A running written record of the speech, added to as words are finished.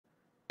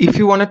If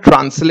you want to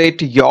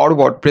translate your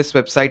WordPress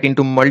website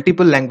into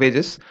multiple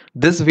languages,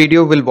 this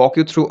video will walk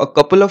you through a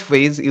couple of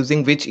ways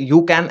using which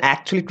you can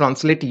actually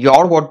translate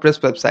your WordPress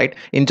website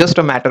in just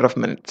a matter of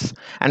minutes.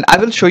 And I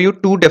will show you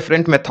two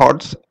different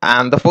methods.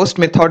 And the first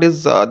method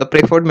is the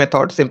preferred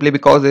method, simply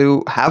because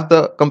you have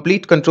the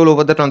complete control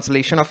over the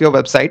translation of your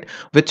website,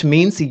 which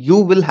means you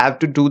will have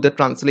to do the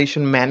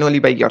translation manually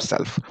by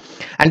yourself.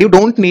 And you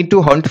don't need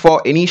to hunt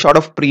for any sort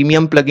of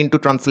premium plugin to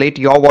translate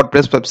your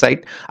WordPress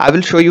website. I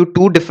will show you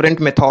two different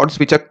methods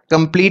which are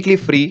completely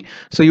free,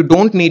 so you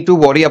don't need to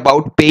worry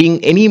about paying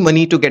any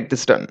money to get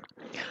this done.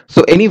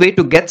 So anyway,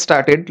 to get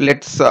started,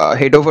 let's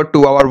head over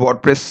to our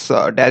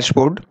WordPress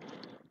dashboard.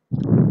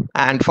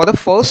 And for the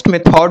first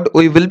method,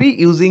 we will be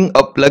using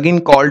a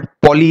plugin called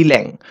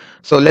Polylang.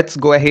 So let's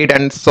go ahead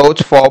and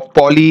search for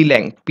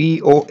Polylang,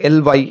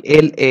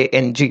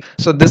 Polylang.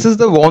 So this is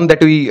the one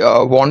that we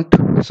want.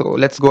 So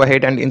let's go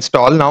ahead and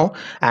install now.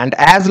 And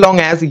as long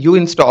as you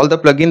install the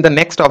plugin, the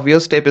next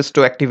obvious step is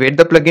to activate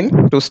the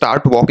plugin to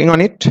start working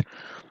on it.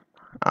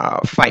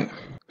 Fine.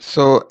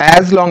 So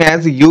as long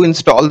as you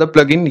install the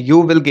plugin, you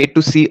will get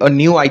to see a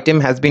new item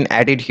has been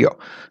added here.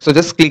 So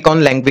just click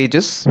on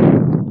languages.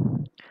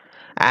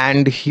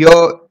 And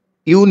here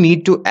you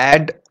need to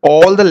add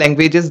all the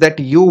languages that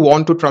you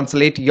want to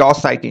translate your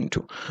site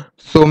into.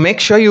 So make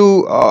sure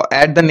you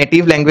add the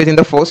native language in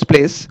the first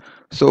place.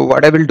 So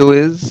what I will do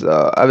is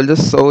I will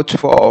just search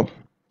for,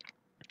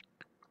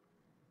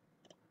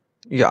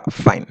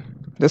 fine.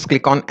 Just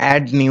click on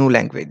add new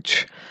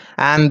language.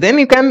 And then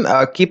you can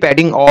keep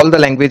adding all the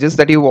languages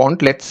that you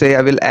want. Let's say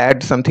I will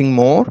add something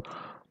more.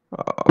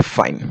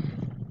 Fine.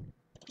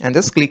 And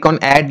just click on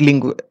add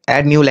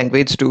new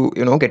language to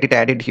get it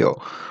added here,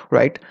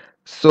 right?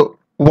 So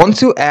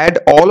once you add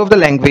all of the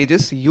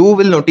languages, you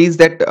will notice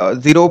that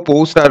 0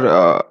 posts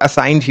are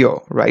assigned here,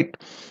 right?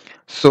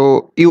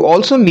 So you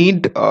also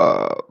need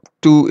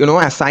to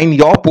assign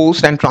your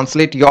post and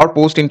translate your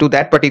post into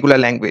that particular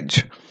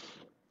language.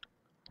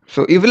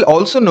 So you will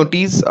also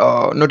notice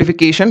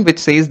notification which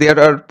says there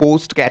are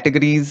post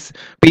categories,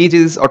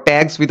 pages or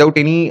tags without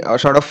any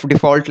sort of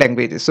default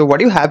languages. So what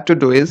you have to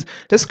do is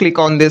just click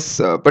on this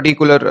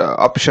particular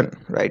option,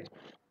 right?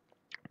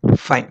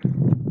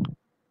 Fine.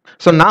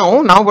 So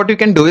now what you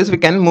can do is we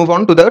can move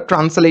on to the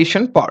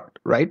translation part,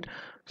 right?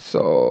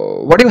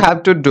 So what you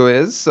have to do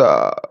is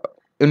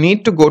you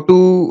need to go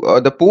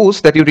to the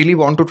post that you really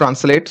want to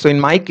translate. So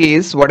in my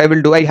case, what I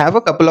will do, I have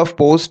a couple of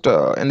posts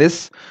in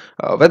this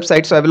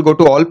website. So I will go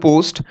to all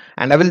posts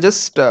and I will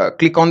just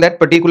click on that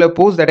particular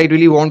post that I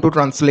really want to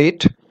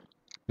translate.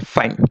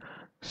 Fine.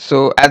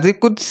 So as you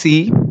could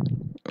see,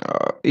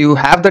 you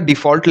have the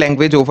default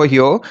language over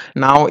here.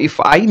 Now if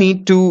I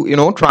need to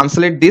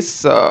translate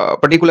this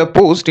particular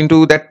post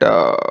into that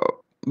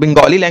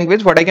Bengali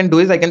language, what I can do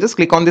is I can just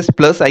click on this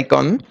plus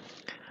icon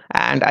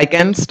and I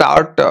can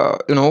start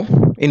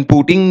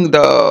inputting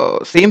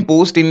the same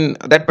post in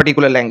that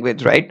particular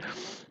language, right?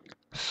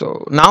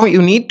 So now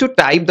you need to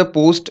type the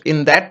post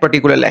in that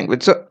particular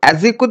language. So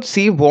as you could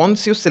see,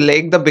 once you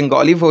select the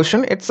Bengali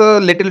version, it's a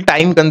little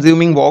time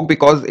consuming work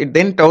because it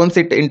then turns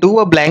it into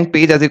a blank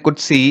page, as you could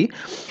see,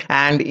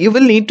 and you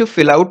will need to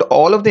fill out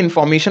all of the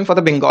information for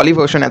the Bengali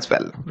version as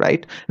well,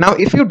 right? Now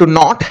if you do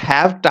not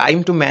have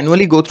time to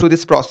manually go through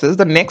this process,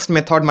 the next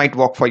method might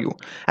work for you,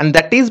 and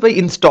that is by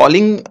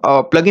installing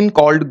a plugin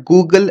called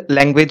Google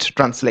Language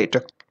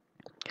Translator.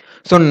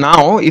 So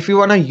now if you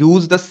want to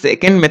use the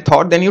second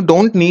method, then you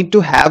don't need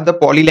to have the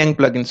Polylang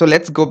plugin. So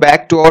let's go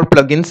back to our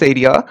plugins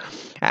area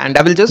and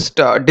I will just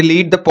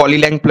delete the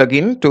Polylang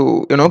plugin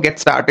to get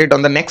started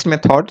on the next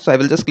method. So I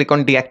will just click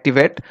on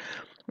deactivate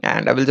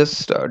and I will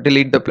just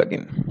delete the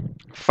plugin.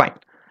 Fine.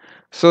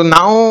 So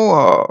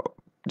now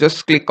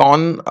just click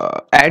on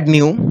add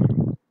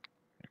new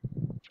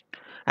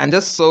and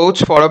just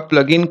search for a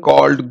plugin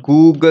called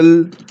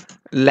Google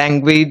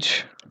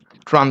Language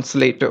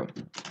Translator.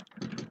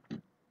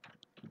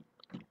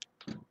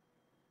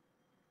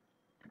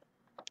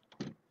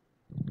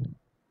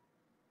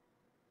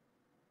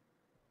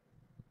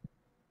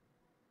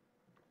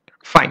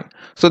 Fine.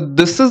 So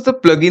this is the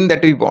plugin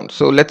that we want.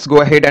 So let's go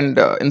ahead and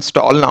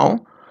install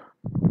now.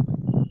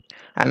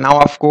 And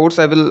now of course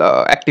I will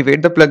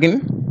activate the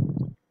plugin.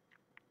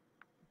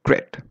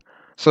 Great.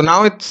 So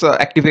now it's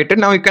activated.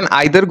 Now you can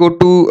either go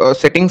to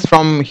settings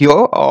from here,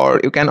 or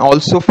you can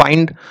also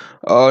find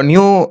a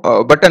new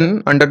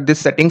button under this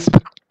settings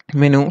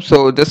menu.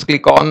 So just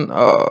click on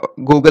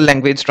Google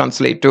Language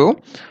Translator.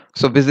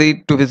 So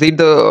visit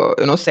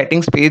the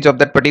settings page of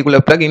that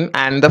particular plugin,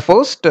 and the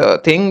first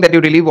thing that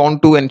you really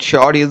want to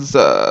ensure is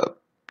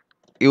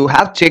you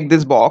have checked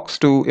this box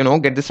to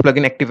get this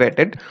plugin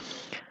activated.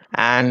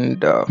 And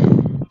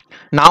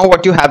now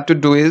what you have to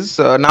do is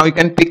now you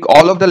can pick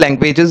all of the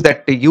languages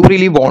that you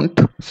really want.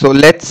 So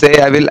let's say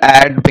I will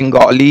add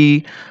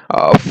Bengali,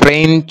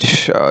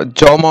 French,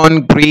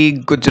 German,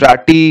 Greek,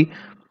 Gujarati.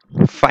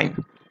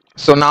 Fine.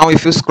 So now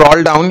if you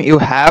scroll down, you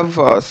have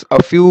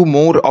a few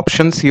more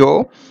options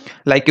here.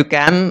 Like you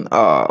can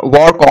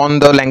work on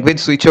the language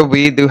switcher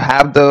with, you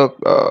have the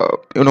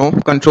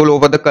control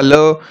over the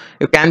color.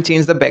 You can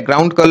change the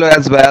background color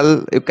as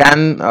well. You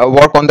can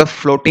work on the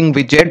floating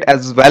widget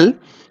as well,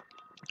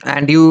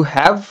 and you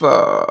have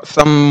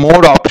some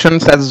more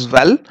options as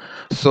well.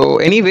 So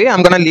anyway,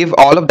 I'm gonna leave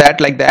all of that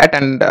like that,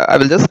 and I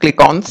will just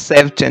click on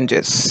save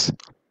changes.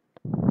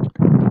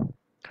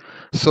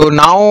 So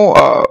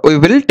now we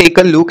will take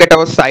a look at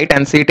our site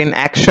and see it in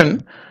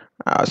action.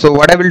 So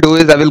what I will do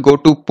is I will go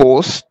to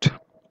post,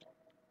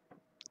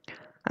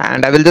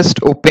 and I will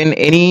just open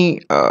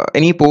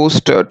any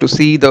post to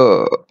see the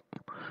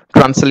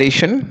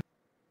translation.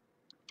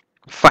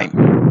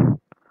 Fine.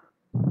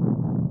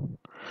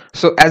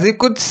 So as you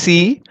could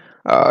see,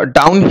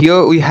 down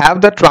here we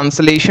have the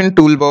translation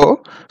toolbar.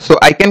 So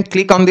I can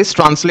click on this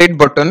translate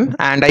button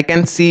and I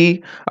can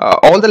see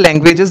all the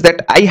languages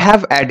that I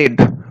have added,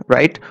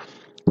 right?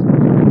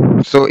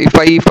 So if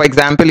I, for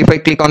example, if I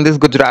click on this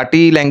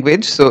Gujarati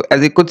language, so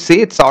as you could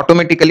see, it's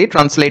automatically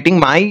translating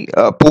my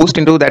post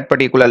into that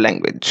particular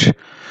language.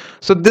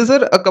 So these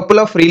are a couple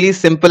of really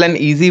simple and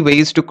easy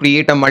ways to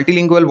create a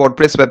multilingual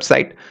WordPress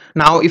website.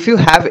 Now, if you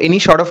have any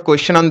sort of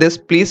question on this,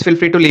 please feel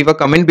free to leave a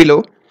comment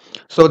below.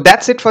 So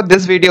that's it for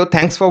this video.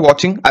 Thanks for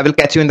watching. I will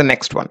catch you in the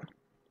next one.